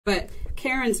But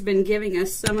Karen's been giving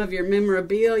us some of your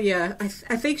memorabilia. I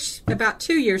think about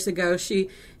 2 years ago, she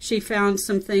found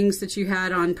some things that you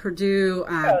had on Purdue.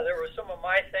 Yeah, there were some of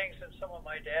my things and some of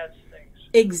my dad's things.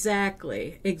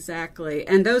 Exactly.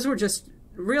 And those were just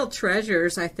real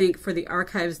treasures, I think, for the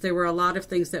archives. There were a lot of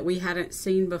things that we hadn't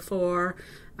seen before.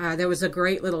 There was a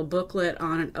great little booklet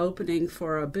on an opening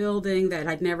for a building that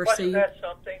I'd never seen. Wasn't that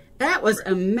something? That was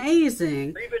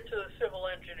amazing. Leave it to the civil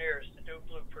engineers to do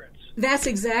blueprints. That's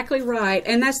exactly right.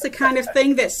 And that's the kind of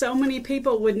thing that so many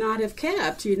people would not have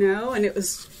kept, you know, and it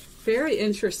was very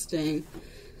interesting.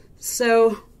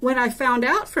 So when I found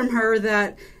out from her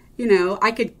that, you know,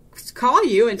 I could call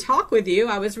you and talk with you,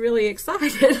 I was really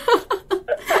excited.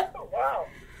 Wow.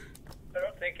 I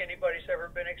don't think anybody's ever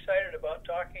been excited about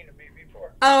talking to me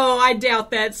before. Oh, I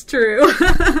doubt that's true.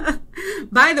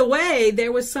 By the way,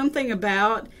 there was something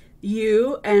about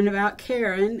you and about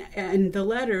Karen and the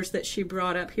letters that she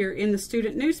brought up here in the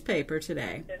student newspaper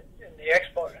today. In the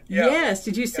exponent. Yeah. Yes.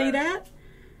 Did you see that?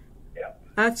 Yeah.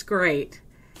 That's great.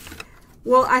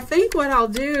 Well, I think what I'll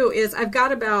do is I've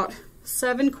got about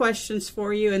 7 questions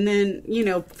for you, and then, you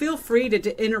know, feel free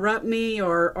to interrupt me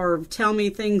or tell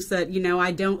me things that, you know,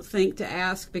 I don't think to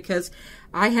ask, because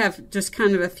I have just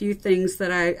kind of a few things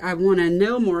that I want to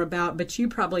know more about, but you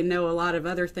probably know a lot of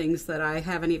other things that I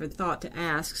haven't even thought to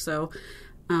ask. So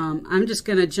I'm just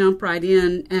going to jump right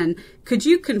in. And could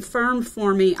you confirm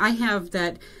for me, I have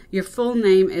that your full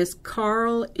name is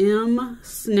Karl M.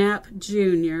 Snepp,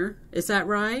 Jr. Is that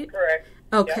right? Correct.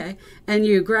 Okay. Yeah. And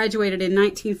you graduated in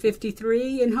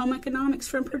 1953 in home economics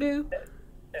from Purdue?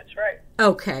 That's right.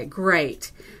 Okay,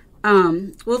 great.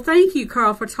 Well, thank you,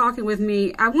 Karl, for talking with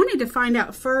me. I wanted to find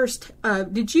out first,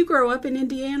 did you grow up in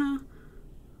Indiana?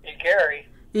 In Gary.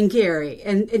 In Gary.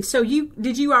 And so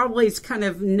did you always kind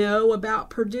of know about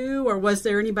Purdue, or was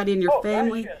there anybody in your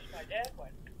family? Gosh, yes, my dad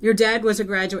went. Your dad was a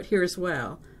graduate here as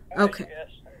well? Okay. Yes,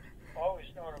 I've always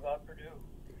known about Purdue.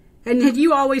 And had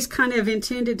you always kind of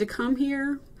intended to come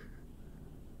here?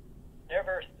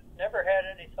 Never had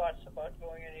any thoughts about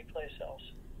going anyplace else.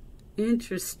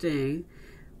 Interesting.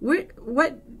 What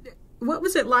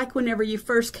was it like whenever you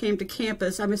first came to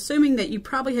campus? I'm assuming that you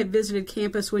probably had visited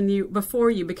campus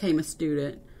before you became a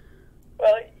student.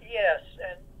 Well, yes,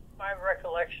 and my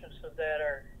recollections of that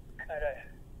are kind of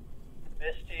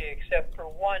misty, except for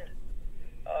one.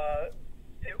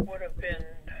 It would have been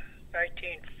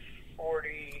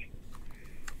 1948.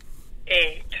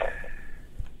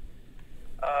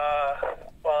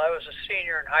 While I was a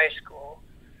senior in high school,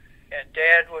 and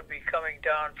Dad would be coming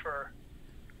down for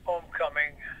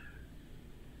homecoming.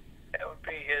 That would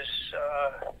be his,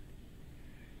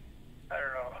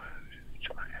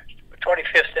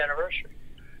 25th anniversary,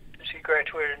 because he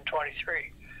graduated in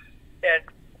 23. And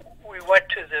we went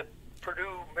to the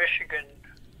Purdue-Michigan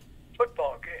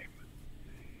football game.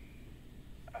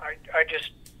 I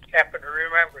just happen to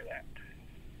remember that.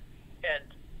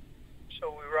 And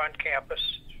so we were on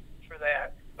campus for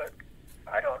that. But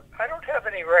I don't have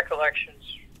any recollections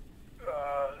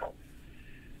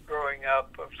growing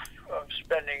up of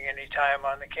spending any time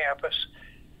on the campus.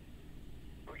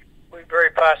 We very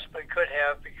possibly could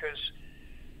have, because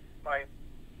my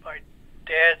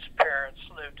dad's parents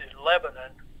lived in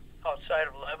Lebanon, outside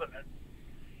of Lebanon,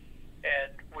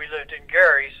 and we lived in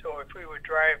Gary, so if we would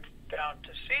drive down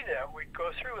to see them, we'd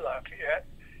go through Lafayette,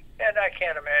 and I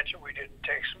can't imagine we didn't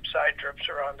take some side trips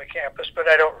around the campus, but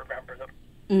I don't remember them.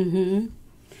 Mm-hmm.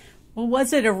 Well,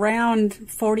 was it around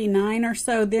 49 or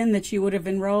so then that you would have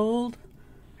enrolled?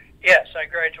 Yes, I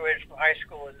graduated from high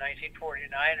school in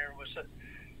 1949 and was a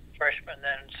freshman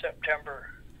then in September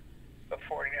of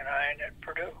 49 at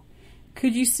Purdue.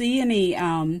 Could you see any,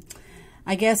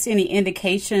 any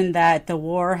indication that the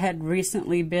war had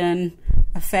recently been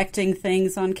affecting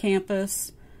things on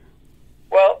campus?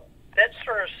 Well, that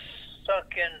sort of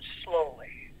sunk in slowly.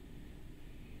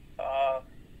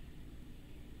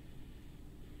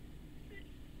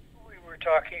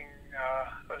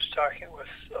 I was talking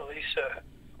with Elisa,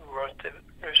 who wrote the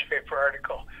newspaper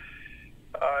article.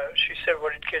 She said,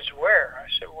 "What did kids wear?" I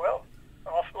said, "Well,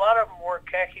 an awful lot of them wore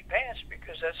khaki pants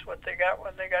because that's what they got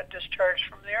when they got discharged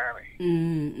from the Army."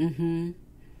 Mm-hmm.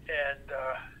 And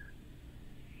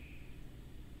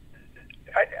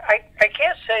I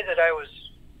can't say that I was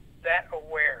that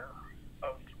aware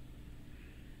of.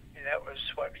 That was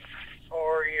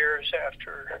 4 years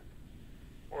after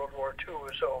World War II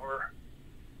was over.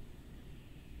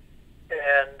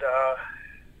 And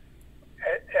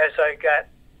as I got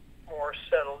more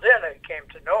settled in, I came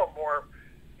to know more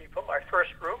people. My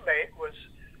first roommate was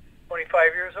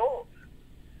 25 years old.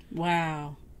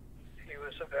 Wow. He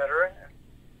was a veteran and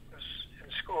was in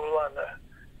school on the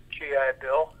GI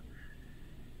Bill.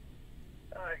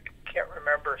 I can't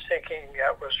remember thinking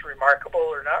that was remarkable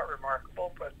or not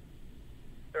remarkable, but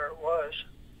there it was.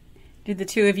 Did the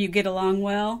two of you get along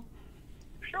well?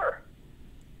 Sure.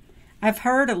 I've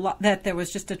heard a lot that there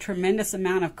was just a tremendous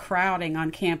amount of crowding on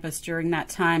campus during that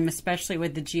time, especially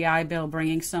with the GI Bill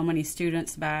bringing so many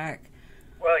students back.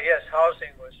 Well, yes, housing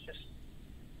was just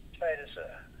tight as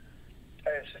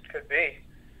it could be.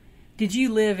 Did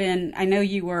you live in, I know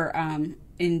you were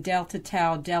in Delta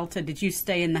Tau Delta, did you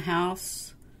stay in the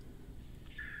house?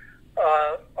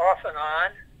 Off and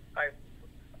on. I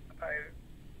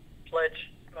pledged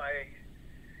my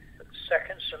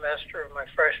second semester of my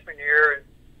freshman year and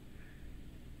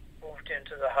moved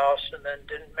into the house, and then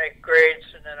didn't make grades,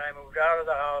 and then I moved out of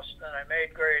the house, and then I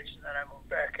made grades, and then I moved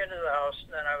back into the house,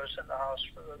 and then I was in the house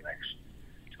for the next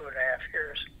 2.5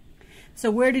 years. So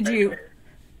where did you,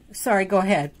 sorry, go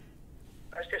ahead.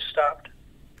 I just stopped.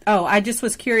 Oh, I just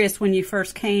was curious, when you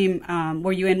first came,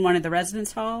 were you in one of the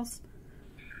residence halls?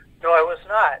 No, I was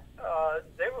not.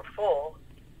 They were full.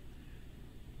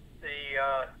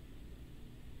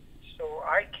 So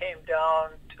I came down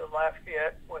to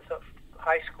Lafayette with a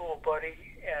high school buddy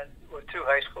and with two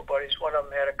high school buddies. One of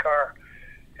them had a car,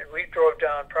 and we drove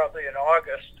down probably in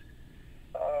August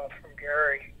from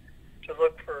Gary to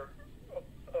look for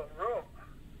a room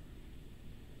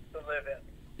to live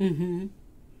in. Mm-hmm.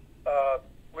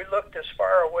 We looked as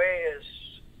far away as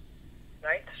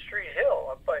 9th Street Hill,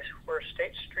 up by where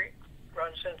State Street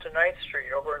runs into 9th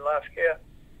Street over in Lafayette,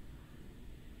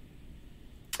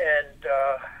 and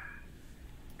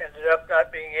ended up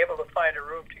not being able to find a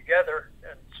room together.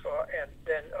 And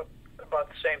then about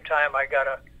the same time, I got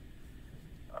a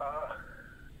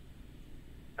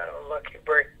lucky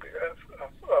break.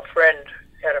 A friend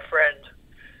had a friend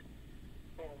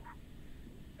who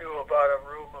knew about a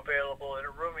room available in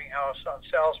a rooming house on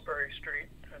Salisbury Street,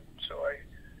 and so I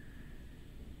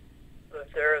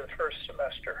lived there the first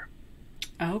semester.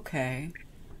 Okay.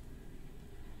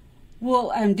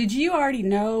 Well, did you already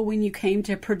know when you came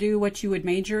to Purdue what you would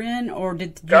major in, or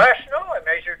did you... Gosh, no, I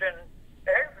majored in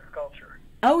agriculture.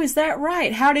 Oh, is that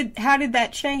right? How did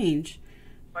that change?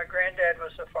 My granddad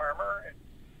was a farmer,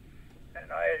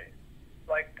 and I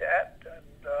liked that, and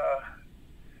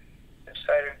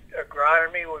decided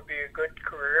agronomy would be a good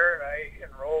career, and I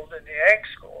enrolled in the ag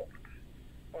school.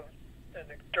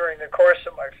 During the course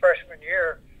of my freshman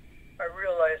year, I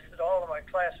realized that all of my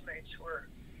classmates were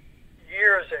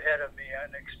years ahead of me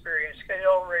on experience. They'd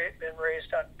all been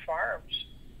raised on farms.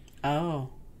 Oh.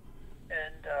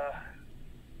 And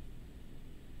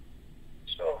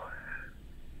so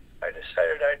I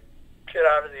decided I'd get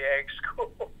out of the ag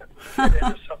school and get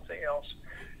into something else.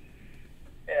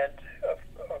 And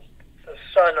the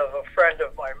son of a friend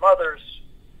of my mother's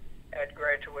had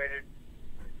graduated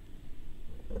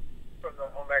from the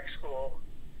home ec school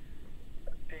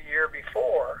the year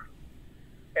before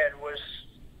and was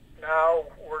now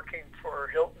working for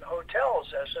Hilton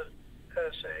Hotels as an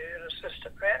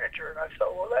assistant manager. And I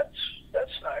thought, well,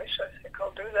 that's nice. I think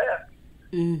I'll do that.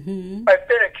 Mm-hmm. I've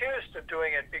been accused of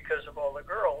doing it because of all the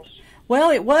girls.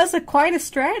 Well, it was quite a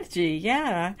strategy,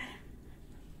 yeah.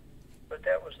 But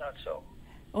that was not so.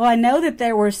 Well, I know that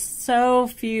there were so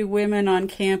few women on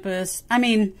campus. I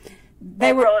mean,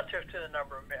 they were relative to the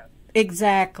number of men.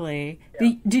 Exactly.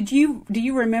 Yeah. Do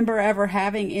you remember ever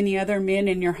having any other men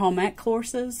in your home ec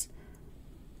courses?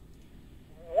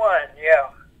 One, yeah.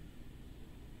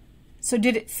 So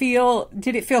did it feel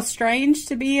strange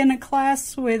to be in a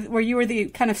class where you were the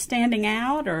kind of standing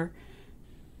out, or?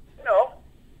 No.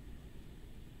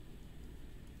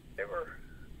 They were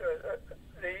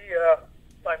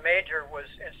my major was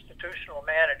institutional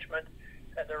management,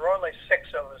 and there were only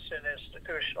 6 of us in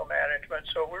institutional management,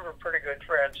 so we were pretty good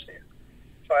friends, the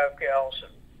 5 gals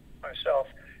and myself.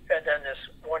 And then this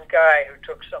one guy who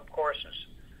took some courses,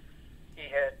 he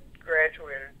had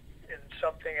graduated in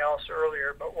something else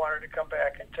earlier, but wanted to come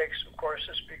back and take some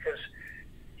courses because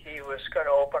he was going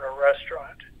to open a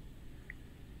restaurant.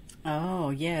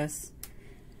 Oh, yes.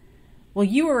 Well,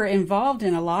 you were involved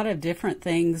in a lot of different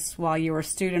things while you were a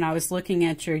student. I was looking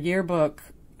at your yearbook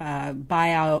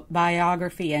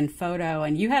biography and photo,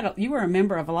 and you were a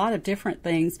member of a lot of different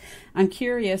things. I'm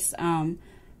curious,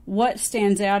 what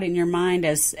stands out in your mind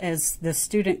as the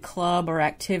student club or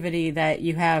activity that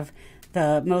you have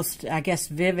the most, I guess,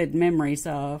 vivid memories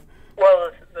of?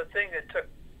 Well, the thing that took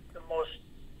the most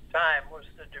time was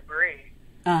the debris.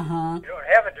 Uh-huh. You don't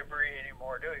have a debris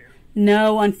anymore, do you?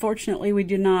 No, unfortunately we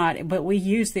do not, but we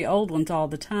use the old ones all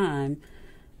the time.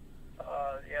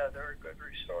 Yeah, they're a good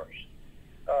resource.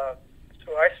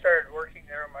 So I started working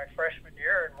there my freshman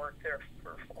year and worked there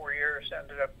for 4 years,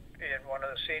 ended up being and one of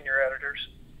the senior editors.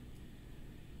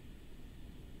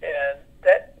 And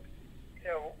that,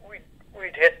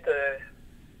 we'd hit the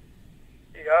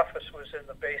office was in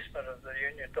the basement of the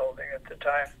Union building at the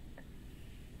time.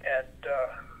 And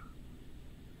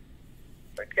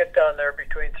I'd get down there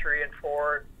between 3 and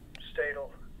 4, stay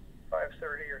till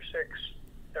 5:30 or 6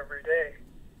 every day.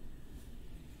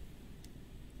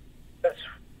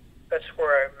 That's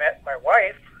where I met my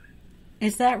wife.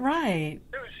 Is that right?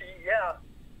 Susie, yeah.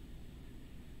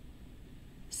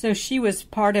 So she was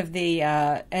part of the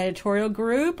editorial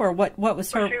group, or what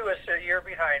was her? Well, she was a year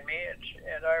behind me,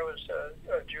 and I was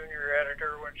a junior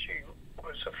editor when she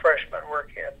was a freshman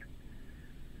working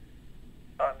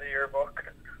on the yearbook.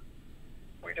 And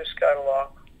we just got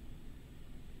along.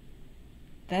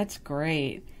 That's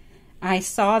great. I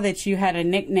saw that you had a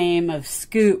nickname of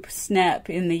Snepp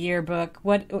in the yearbook.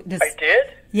 What does? I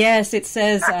did? Yes, it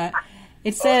says.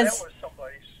 It says. That was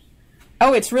somebody's.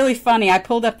 Oh, it's really funny. I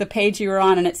pulled up the page you were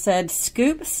on, and it said,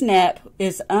 Snepp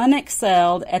is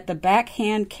unexcelled at the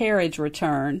backhand carriage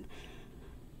return.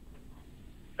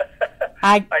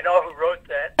 I know who wrote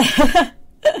that.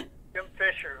 Jim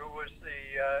Fisher, who was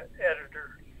the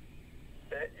editor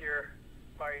that year,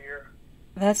 my year.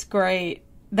 That's great.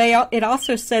 It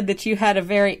also said that you had a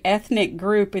very ethnic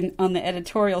group on the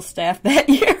editorial staff that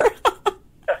year.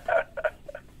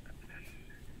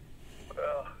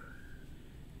 Well,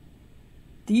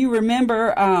 do you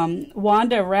remember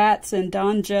Wanda Ratz and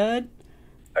Don Judd?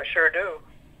 I sure do.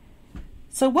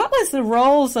 So what was the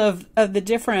roles of the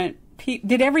different people?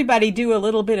 Did everybody do a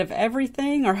little bit of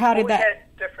everything, or how did that? We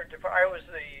had different. I was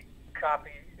the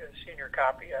senior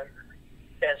copy editor,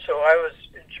 and so I was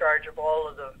in charge of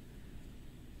all the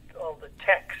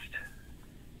text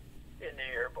in the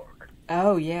yearbook.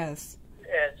 Oh, yes.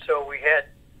 And so we had,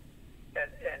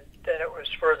 and then it was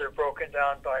further broken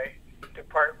down by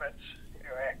departments,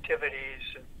 activities,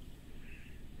 and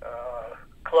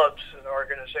clubs and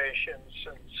organizations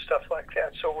and stuff like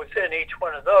that. So within each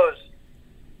one of those,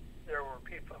 there were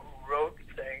people who wrote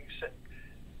things and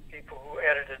people who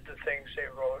edited the things they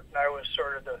wrote. And I was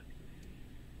sort of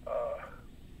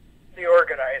the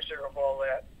organizer of all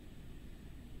that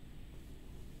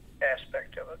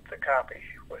aspect of it, the copy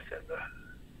within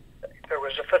there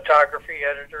was a photography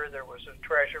editor, there was a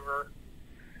treasurer,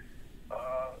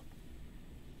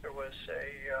 there was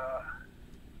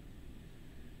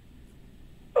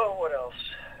what else?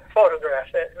 Photograph,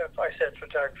 if I said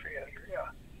photography editor, yeah.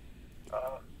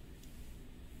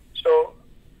 So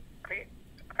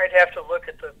I'd have to look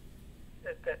at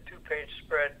that 2-page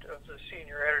spread of the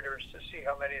senior editors to see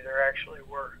how many there actually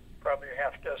were, probably a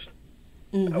half dozen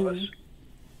of us.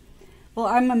 Well,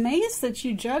 I'm amazed that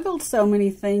you juggled so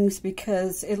many things,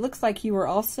 because it looks like you were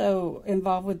also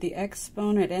involved with the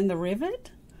Exponent and the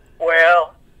Rivet.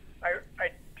 Well, I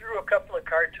drew a couple of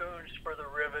cartoons for the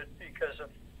Rivet because a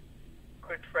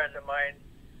good friend of mine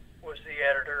was the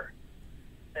editor,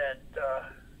 and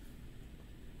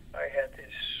I had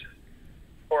these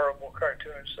horrible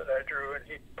cartoons that I drew, and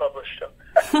he published them.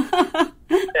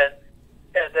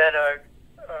 and then a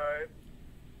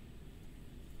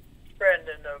friend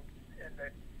in the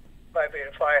Phi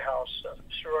Beta Phi house, a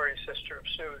sorority sister of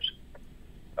Sue's,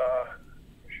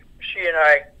 she and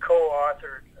I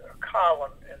co-authored a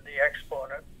column in the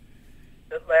Exponent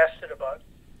that lasted about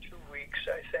 2 weeks,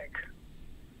 I think.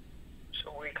 It's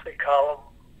a weekly column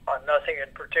on nothing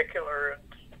in particular, and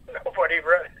nobody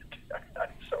read it.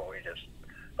 So we just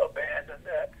abandoned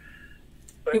that.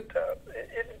 But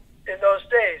in those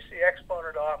days, the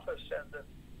Exponent office and the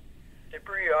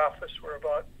debris office were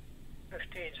about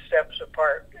 15 steps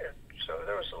apart, and so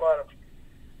there was a lot of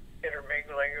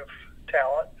intermingling of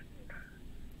talent,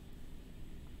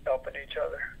 helping each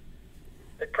other.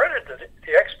 They printed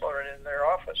the Exponent in their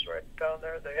office right down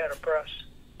there. They had a press.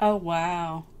 Oh,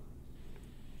 wow.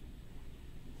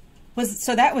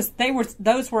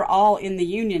 Those were all in the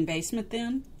Union basement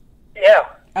then? Yeah.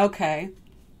 Okay.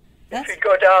 If you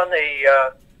go down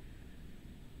the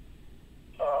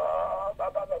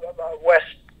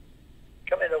west,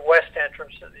 come in the west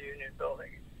entrance of the Union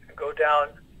building and go down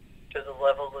to the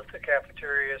level that the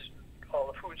cafeteria is, all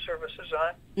the food service is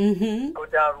on. Mm-hmm. Go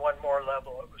down one more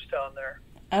level. It was down there.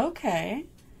 Okay.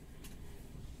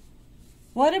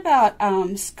 What about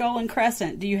Skull and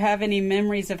Crescent? Do you have any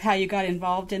memories of how you got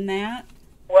involved in that?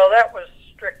 Well, that was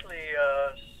strictly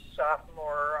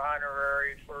sophomore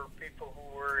honorary for people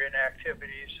who were in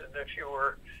activities, and if you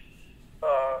were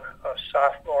a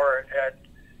sophomore and had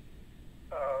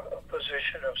a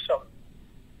position of some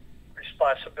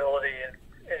responsibility in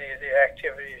any of the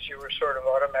activities, you were sort of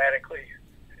automatically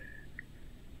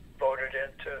voted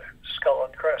into Skull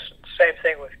and Crescent. Same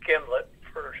thing with Gimlet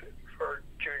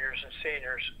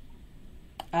seniors.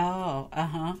 Oh,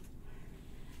 uh-huh.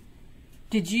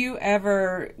 Did you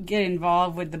ever get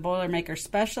involved with the Boilermaker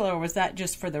Special, or was that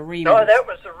just for the Reamers? No, that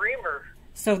was the Reamer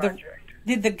project.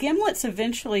 Did the Gimlets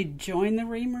eventually join the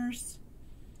Reamers?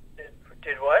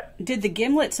 Did what? Did the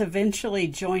Gimlets eventually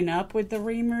join up with the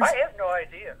Reamers? I have no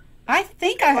idea. I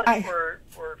think Gimlets were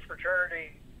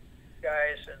fraternity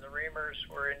guys, and the Reamers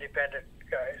were independent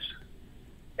guys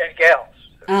and gals.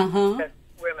 Uh-huh. Had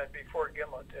women before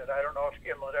Gimlet did. I don't know if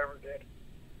Gimlet ever did.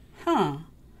 Huh.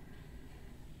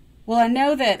 Well, I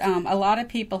know that a lot of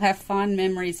people have fond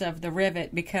memories of the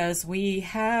Rivet because we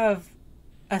have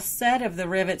a set of the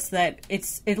Rivets that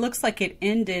it looks like it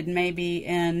ended maybe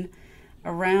in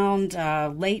around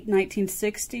late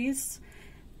 1960s.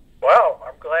 Wow,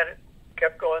 I'm glad it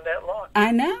kept going that long.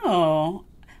 I know.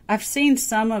 I've seen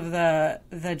some of the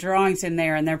drawings in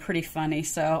there, and they're pretty funny,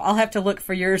 so I'll have to look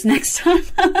for yours next time.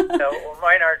 No, well,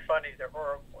 mine aren't funny. They're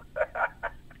horrible.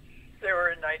 They were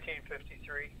in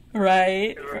 1953.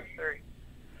 Right. 2 or 3.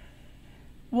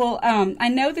 Well, I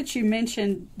know that you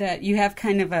mentioned that you have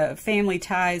kind of a family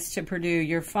ties to Purdue.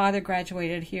 Your father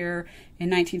graduated here in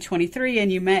 1923,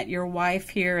 and you met your wife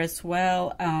here as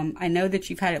well. I know that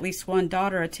you've had at least one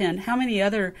daughter attend. How many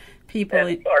other people?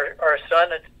 And our son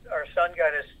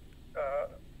got his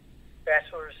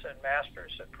bachelor's and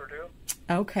master's at Purdue.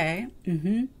 Okay.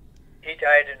 Mm-hmm. He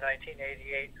died in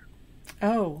 1988.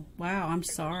 Oh, wow. I'm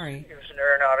sorry. He was an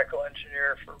aeronautical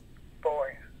engineer for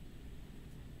Boeing.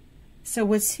 So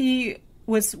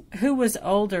who was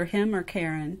older, him or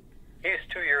Karen? He's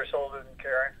 2 years older than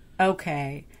Karen.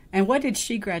 Okay. And what did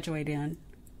she graduate in?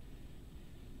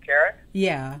 Karen?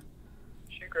 Yeah.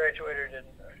 She graduated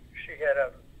she had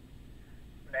a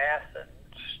math and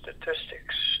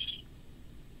statistics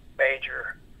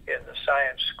major in the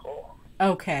science school.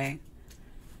 Okay.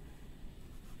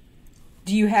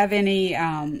 Do you have any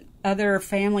other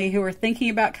family who are thinking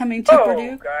about coming to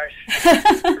Purdue? Oh,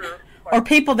 gosh. Sure. Or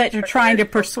people that you're trying to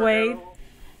persuade?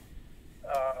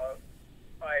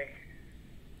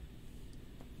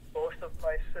 Both of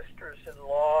my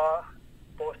sisters-in-law,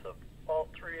 all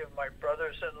 3 of my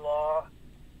brothers-in-law,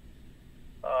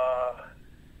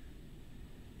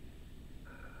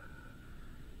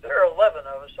 there are 11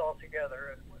 of us all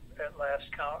together at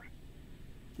last count.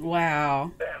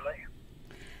 Wow. Family.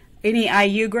 Any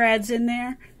IU grads in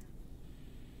there?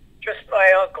 Just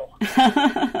my uncle.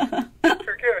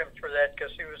 Forgive him for that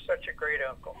because he was such a great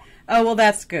uncle. Oh, well,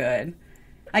 that's good.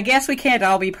 I guess we can't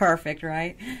all be perfect,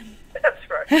 right? That's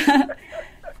right.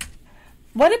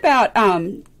 What about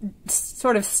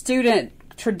sort of student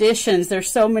traditions?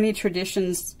 There's so many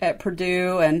traditions at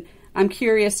Purdue, and I'm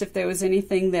curious if there was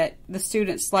anything that the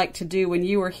students liked to do when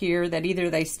you were here that either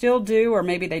they still do or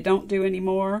maybe they don't do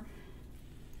anymore.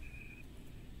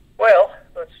 Well,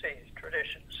 let's see,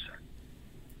 traditions.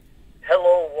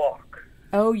 Hello Walk.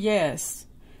 Oh, yes.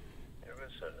 There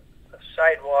was a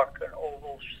sidewalk, an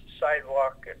oval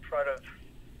sidewalk in front of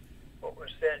what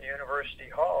was then University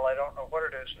Hall. I don't know what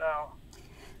it is now.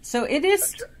 So it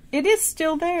is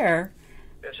still there.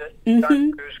 Is it? Mm-hmm.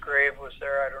 John Drew's grave was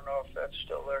there. I don't know if that's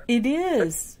still there. It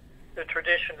is. But the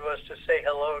tradition was to say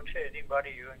hello to anybody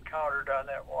you encountered on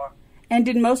that walk. And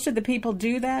did most of the people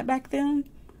do that back then?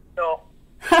 No.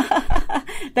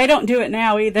 They don't do it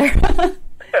now either.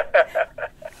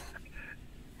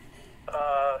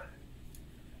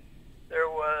 There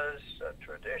was a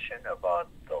tradition about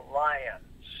the lions.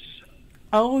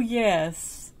 Oh,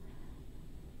 yes.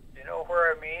 You know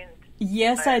where I mean?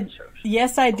 Yes,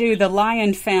 I do. The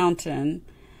Lion Fountain.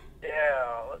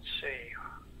 Yeah, let's see.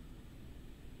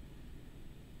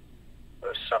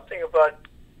 There's something about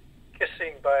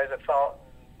kissing by the fountain,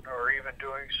 or even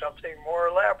doing something more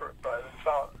elaborate by the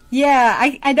fountain. Yeah,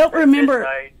 I don't remember.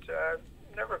 Midnight,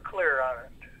 never clear on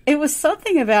it. It was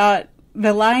something about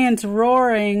the lions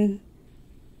roaring.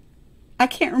 I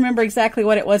can't remember exactly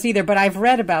what it was either, but I've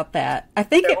read about that. I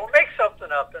think we'll make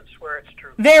something up and swear it's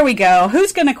true. There we go.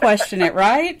 Who's going to question it,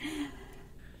 right?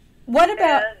 What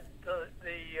about... And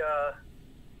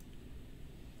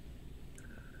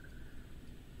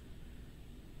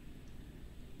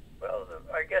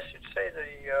I guess you'd say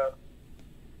the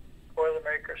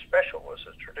Boilermaker Special was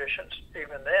a tradition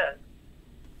even then,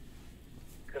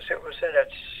 because it was in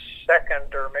its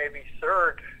second or maybe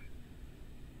third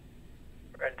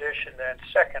rendition, then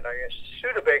second, I guess.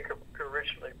 Studebaker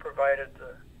originally provided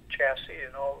the chassis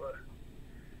and all the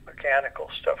mechanical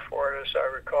stuff for it, as I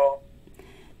recall.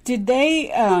 Did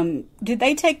they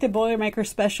take the Boilermaker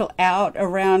Special out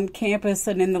around campus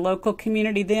and in the local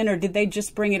community then, or did they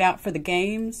just bring it out for the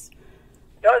games?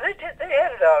 No, they did. They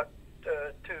had it out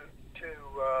to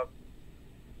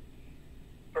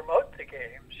promote the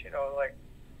games. like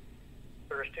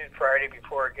Thursday and Friday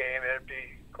before a game, it'd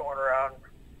be going around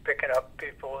picking up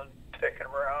people and taking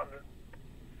them around and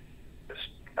just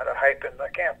kind of hyping the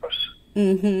campus.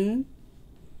 Mm-hmm.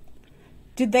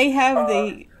 Did they have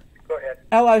the... Go ahead.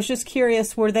 Oh, I was just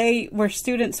curious, were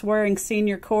students wearing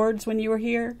senior cords when you were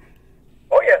here?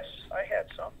 Oh, yes, I had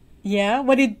some. Yeah?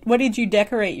 What did you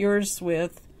decorate yours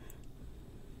with?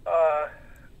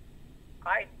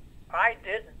 I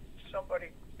didn't.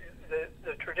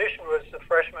 The tradition was the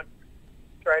freshmen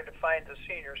tried to find the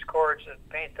seniors' cords and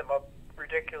paint them up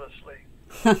ridiculously.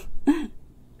 The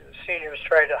seniors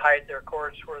tried to hide their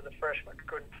cords where the freshmen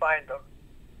couldn't find them,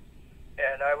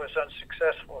 and I was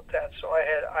unsuccessful at that. So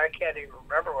I can't even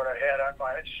remember what I had on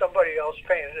mine. Somebody else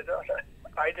painted it on it.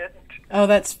 I didn't. Oh,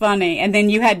 that's funny. And then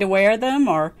you had to wear them,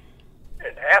 or?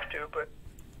 Didn't have to, but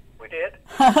we did.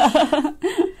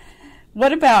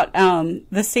 What about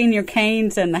the senior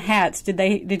canes and the hats?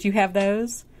 Did you have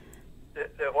those?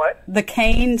 The what? The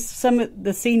canes, some of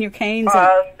the senior canes.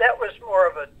 That was more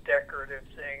of a decorative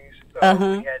thing. We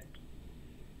had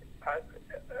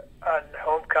on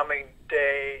homecoming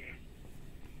day,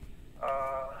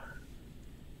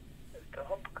 the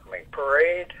homecoming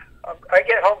parade. I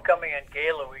get homecoming and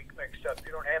Gala Week mixed up.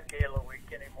 You don't have Gala Week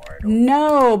anymore.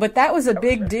 No, but that was a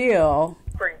big deal.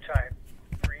 Springtime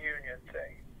reunion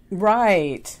thing.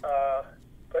 Right.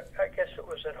 But I guess it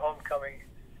was at homecoming.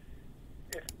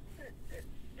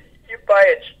 You buy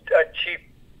a cheap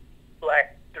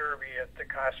black derby at the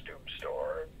costume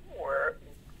store,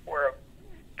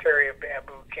 carry a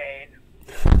bamboo cane.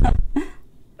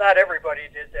 Not everybody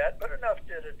did that, but enough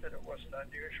did it that it wasn't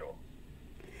unusual.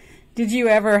 Did you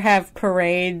ever have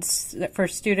parades for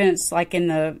students, like in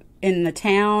the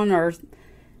town or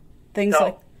things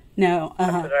like? No.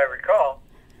 Not that I recall.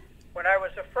 When I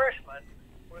was a freshman,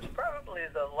 it was probably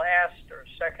the last or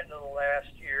second to the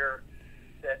last year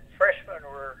that freshmen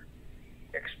were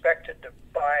expected to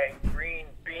buy green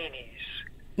beanies,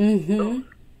 little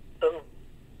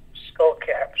skull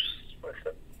caps with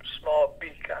a small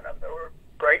beak on them that were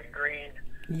bright green.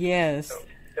 Yes.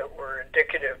 That were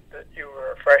indicative that you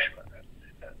were a freshman.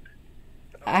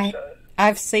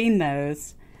 I've seen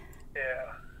those.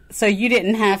 Yeah. So you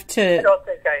didn't have to... I don't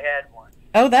think I had one.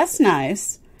 Oh, that's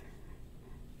nice.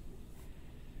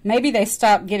 Maybe they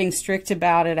stopped getting strict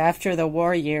about it after the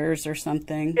war years or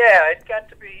something. Yeah, it got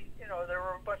to be, there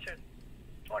were a bunch of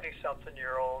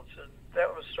 20-something-year-olds, and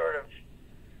that was sort of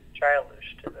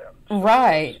childish to them. So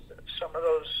right. Some of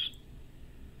those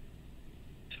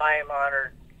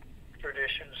time-honored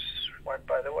traditions went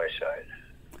by the wayside.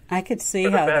 I could see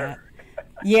For the how better. that...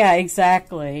 Yeah,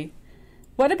 exactly.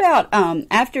 What about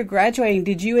after graduating,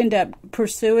 did you end up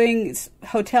pursuing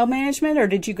hotel management, or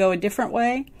did you go a different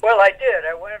way? Well, I did.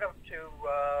 I went up to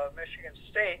Michigan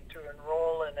State to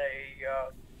enroll in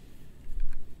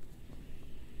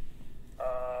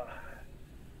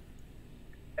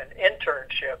an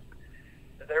internship.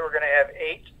 They were going to have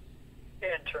 8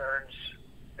 interns.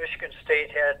 Michigan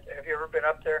State have you ever been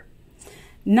up there?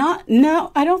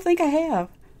 No, I don't think I have.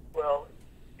 Well,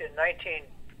 in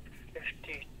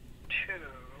 1952,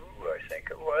 I think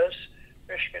it was,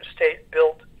 Michigan State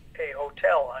built a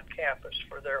hotel on campus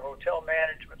for their hotel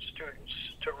management students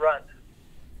to run.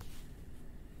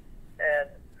 And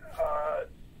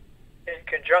in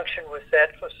conjunction with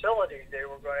that facility, they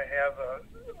were going to have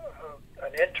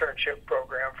an internship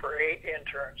program for 8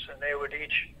 interns, and it would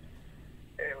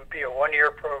be a 1-year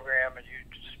program, and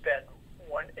you'd spend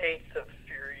 1/8 of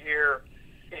your year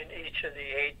in each of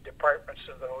the 8 departments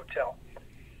of the hotel.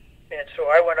 And so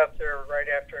I went up there right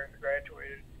after I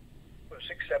graduated, was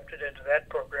accepted into that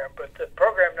program, but the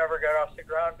program never got off the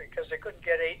ground because they couldn't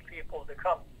get 8 people to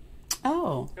come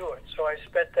do it. So I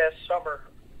spent that summer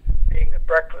being the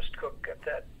breakfast cook at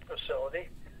that facility,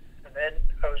 and then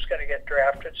I was going to get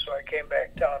drafted, so I came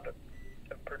back down to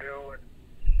Purdue and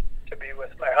to be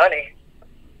with my honey.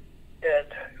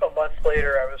 And a month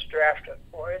later, I was drafted.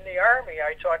 Well, in the Army,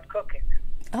 I taught cooking.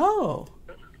 Oh.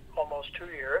 Almost 2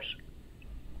 years.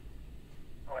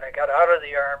 When I got out of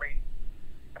the Army,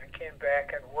 I came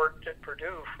back and worked at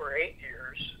Purdue for 8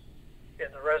 years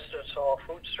in the residence hall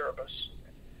food service,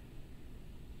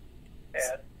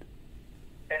 and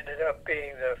ended up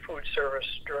being the food service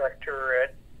director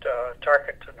at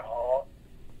Tarkenton Hall.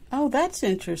 Oh, that's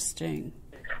interesting.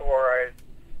 Before I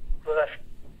left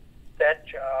that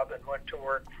job and went to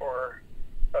work for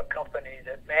a company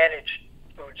that managed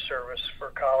food service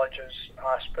for colleges and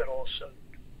hospitals and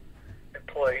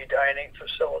employee dining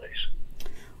facilities.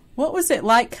 What was it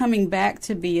like coming back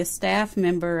to be a staff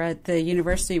member at the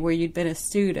university where you'd been a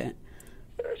student?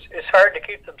 It's hard to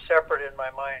keep them separate in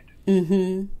my mind.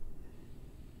 Mm-hmm.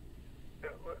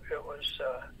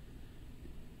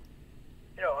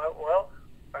 well,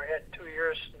 I had 2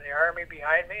 years in the Army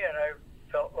behind me, and I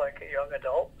felt like a young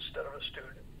adult instead of a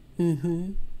student.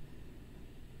 Mm-hmm.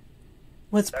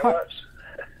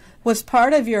 Was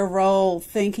part of your role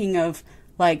thinking of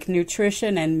like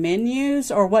nutrition and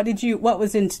menus, or what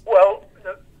was in? Well,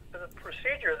 the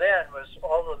procedure then was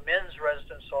all the men's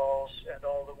residence halls and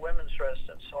all the women's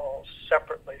residence halls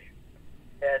separately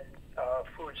had a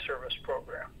food service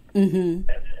program, mm-hmm. and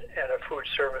a food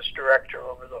service director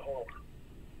over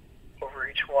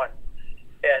each one,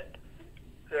 and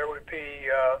there would be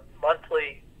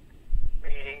monthly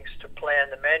meetings to plan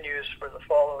the menus for the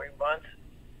following month,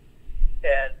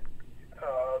 and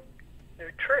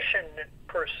nutrition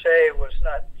per se was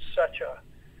not such a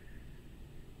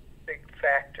big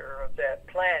factor of that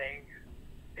planning,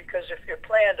 because if you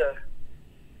planned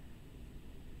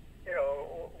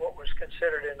what was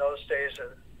considered in those days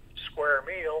a square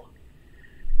meal,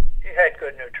 you had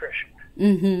good nutrition.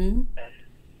 Mm-hmm.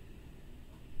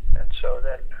 And so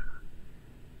then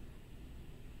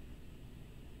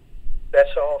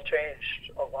that's all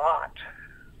changed a lot.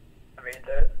 I mean,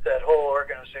 that whole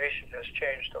organization has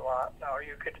changed a lot. Now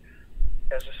you could,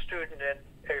 as a student in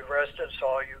a residence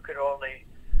hall, you could only,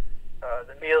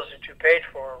 the meals that you paid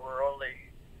for were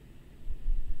only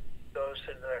those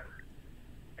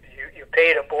you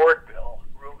paid a board bill,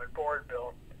 room and board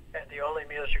bill, and the only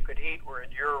meals you could eat were in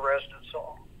your residence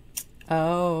hall.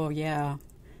 Oh, yeah.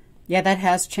 Yeah, that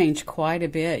has changed quite a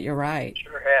bit. You're right.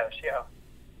 Sure has, yeah.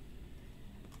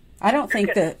 I don't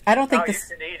think you can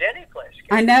eat any place.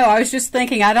 I know. I was just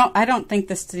thinking. I don't think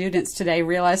the students today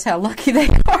realize how lucky they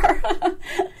are.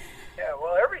 Yeah.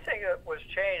 Well, everything that was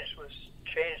changed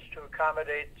to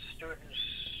accommodate students'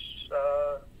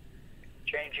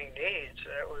 changing needs,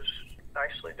 and it was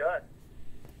nicely done.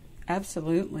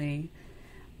 Absolutely.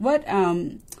 What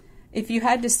if you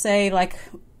had to say like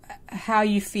how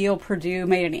you feel Purdue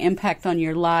made an impact on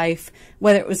your life,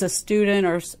 whether it was a student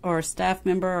or a staff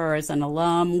member or as an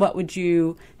alum? How would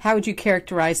you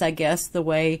characterize, I guess, the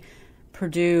way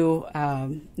Purdue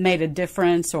made a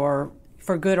difference, or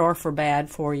for good or for bad,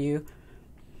 for you?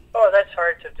 Oh, that's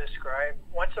hard to describe.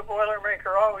 Once a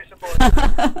Boilermaker, always a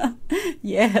Boilermaker.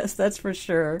 Yes, that's for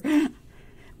sure.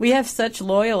 We have such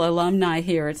loyal alumni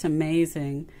here. It's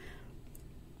amazing.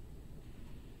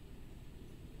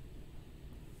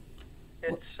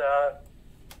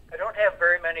 I don't have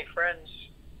very many friends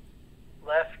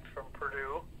left from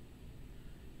Purdue.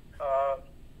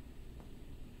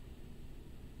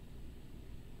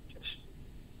 Just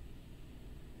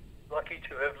lucky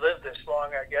to have lived this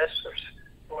long, I guess. There's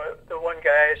the one guy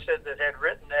I said that had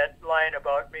written that line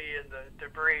about me in the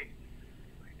debris.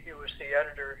 He was the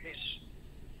editor.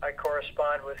 I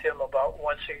correspond with him about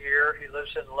once a year. He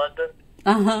lives in London.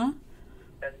 Uh-huh.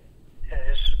 And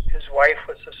his wife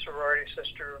was a sorority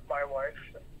sister of my wife.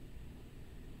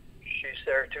 She's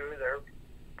there too. They're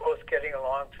both getting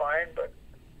along fine, but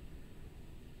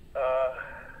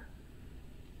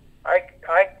I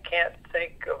can't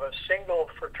think of a single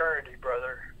fraternity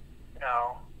brother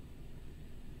now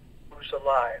who's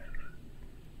alive.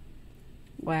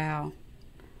 Wow.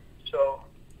 So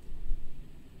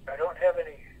I don't have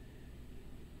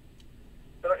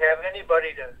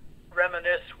anybody to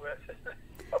reminisce with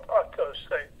about those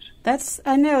things.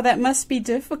 I know, that must be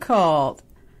difficult.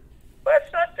 Well,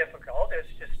 it's not difficult. It's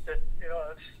just that,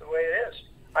 it's the way it is.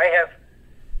 I have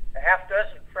a half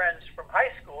dozen friends from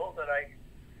high school that I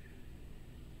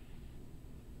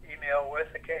email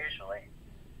with occasionally.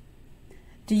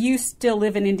 Do you still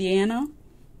live in Indiana?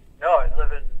 No, I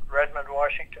live in Redmond,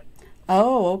 Washington.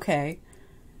 Oh, okay.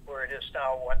 Where it is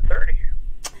now 1:30.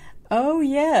 Oh,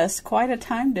 yes, quite a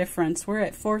time difference. We're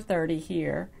at 4:30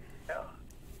 here. Yeah.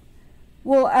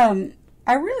 Well,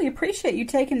 I really appreciate you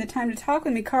taking the time to talk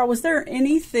with me, Karl. Was there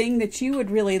anything that you would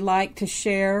really like to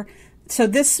share? So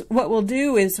what we'll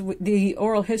do is the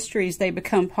oral histories, they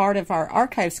become part of our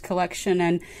archives collection,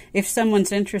 and if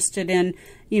someone's interested in,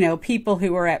 people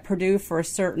who were at Purdue for a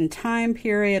certain time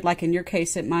period, like in your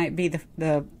case it might be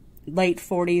the late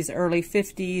 40s, early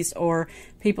 50s, or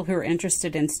people who are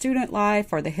interested in student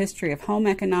life or the history of home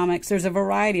economics. There's a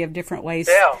variety of different ways,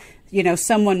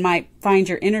 someone might find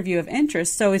your interview of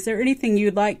interest. So is there anything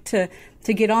you'd like to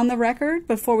get on the record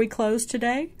before we close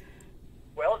today?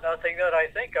 Well, nothing that I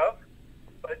think of,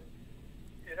 but,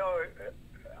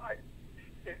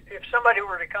 if somebody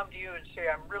were to come to you and say,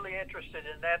 I'm really interested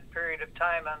in that period of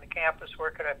time on the campus,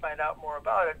 where could I find out more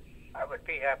about it? I would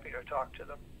be happy to talk to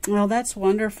them. Well, that's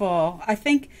wonderful. I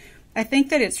think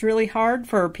that it's really hard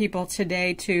for people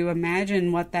today to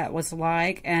imagine what that was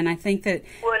like, and I think that...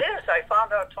 Well, it is. I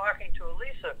found out talking to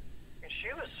Elisa, and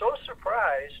she was so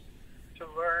surprised to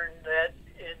learn that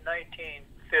in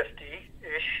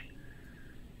 1950-ish,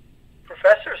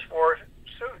 professors wore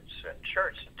suits and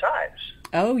shirts and ties.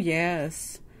 Oh,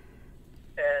 yes.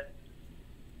 And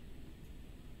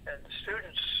the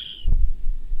students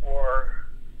wore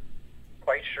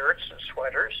white shirts and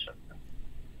sweaters and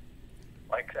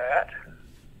like that.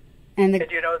 And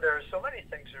you know, there are so many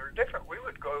things that are different. We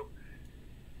would go,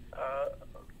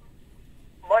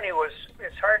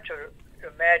 it's hard to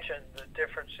imagine the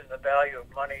difference in the value of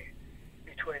money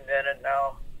between then and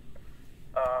now.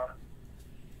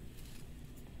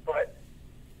 But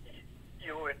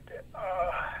you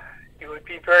would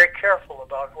be very careful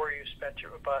about where you spent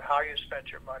about how you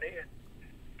spent your money and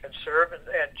conserve.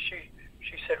 And she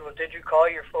said, well, did you call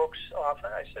your folks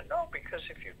often? I said, no, because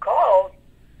if you called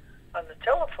on the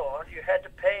telephone, you had to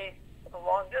pay a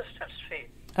long distance fee.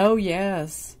 Oh,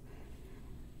 yes.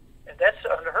 And that's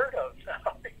unheard of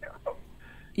now. You know?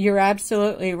 You're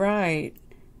absolutely right.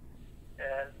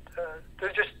 And there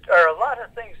just are a lot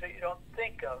of things that you don't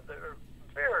think of that are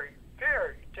very,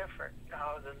 very different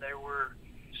now than they were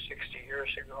 60 years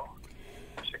ago,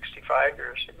 65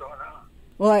 years ago now.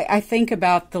 Well, I think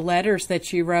about the letters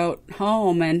that you wrote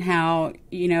home and how,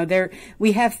 you know,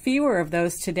 we have fewer of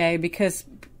those today because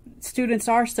students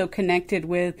are so connected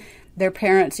with their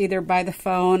parents either by the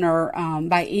phone or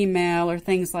by email or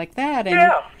things like that. And,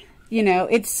 yeah. You know,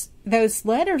 those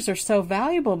letters are so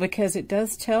valuable because it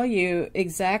does tell you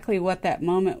exactly what that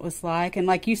moment was like. And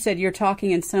like you said, you're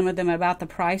talking in some of them about the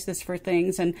prices for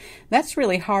things. And that's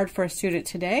really hard for a student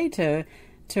today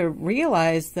to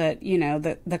realize that, you know,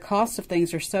 that the cost of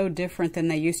things are so different than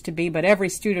they used to be. But every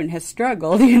student has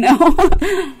struggled, you know.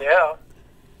 Yeah.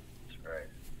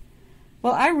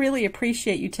 Well, I really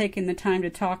appreciate you taking the time to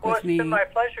talk with me. Well, it's been my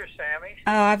pleasure, Sammie.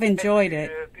 Oh, I've enjoyed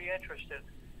it. Be interested.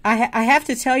 I have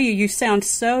to tell you, you sound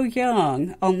so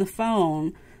young on the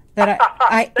phone that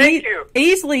I Thank you.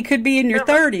 Easily could be in your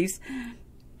 30s.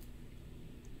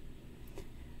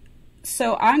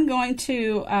 So I'm going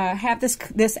to have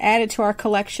this added to our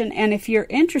collection, and if you're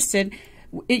interested,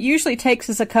 it usually takes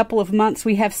us a couple of months.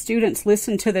 We have students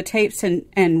listen to the tapes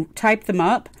and type them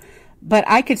up. But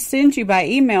I could send you by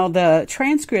email the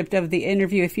transcript of the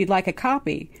interview if you'd like a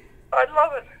copy. I'd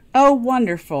love it. Oh,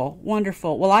 wonderful,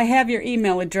 wonderful. Well, I have your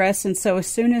email address, and so as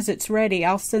soon as it's ready,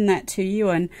 I'll send that to you.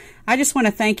 And I just want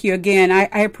to thank you again. I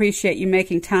appreciate you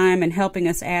making time and helping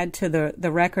us add to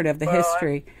the record of the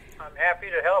history. I'm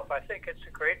happy to help. I think it's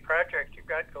a great project you've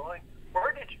got going.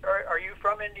 Are you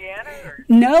from Indiana? Or?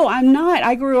 No, I'm not.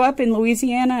 I grew up in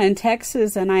Louisiana and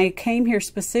Texas, and I came here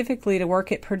specifically to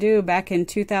work at Purdue back in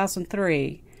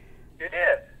 2003. You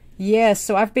did? Yes,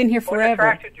 so I've been here forever.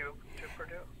 What attracted you to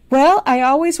Purdue? Well, I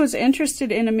always was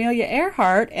interested in Amelia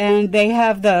Earhart, and they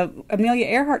have the Amelia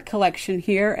Earhart collection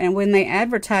here, and when they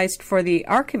advertised for the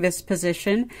archivist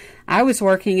position, I was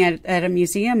working at a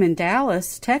museum in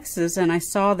Dallas, Texas, and I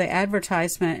saw the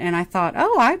advertisement, and I thought,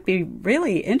 oh, I'd be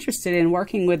really interested in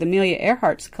working with Amelia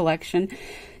Earhart's collection.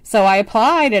 So I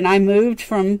applied, and I moved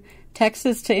from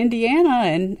Texas to Indiana,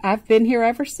 and I've been here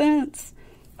ever since.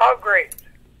 Oh, great.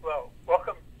 Well,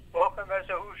 welcome as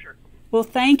a Hoosier. Well,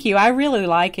 thank you. I really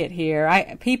like it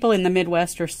here. People in the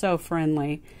Midwest are so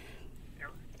friendly. You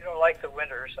don't like the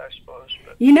winters, I suppose.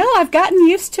 But. You know, I've gotten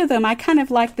used to them. I kind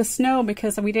of like the snow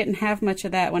because we didn't have much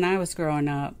of that when I was growing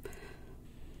up.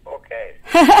 Okay.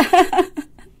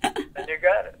 Then you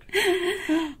got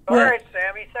it. All right,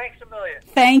 Sammie. Thanks a million.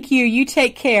 Thank you. You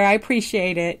take care. I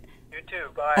appreciate it. You too.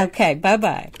 Bye. Okay.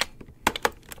 Bye-bye.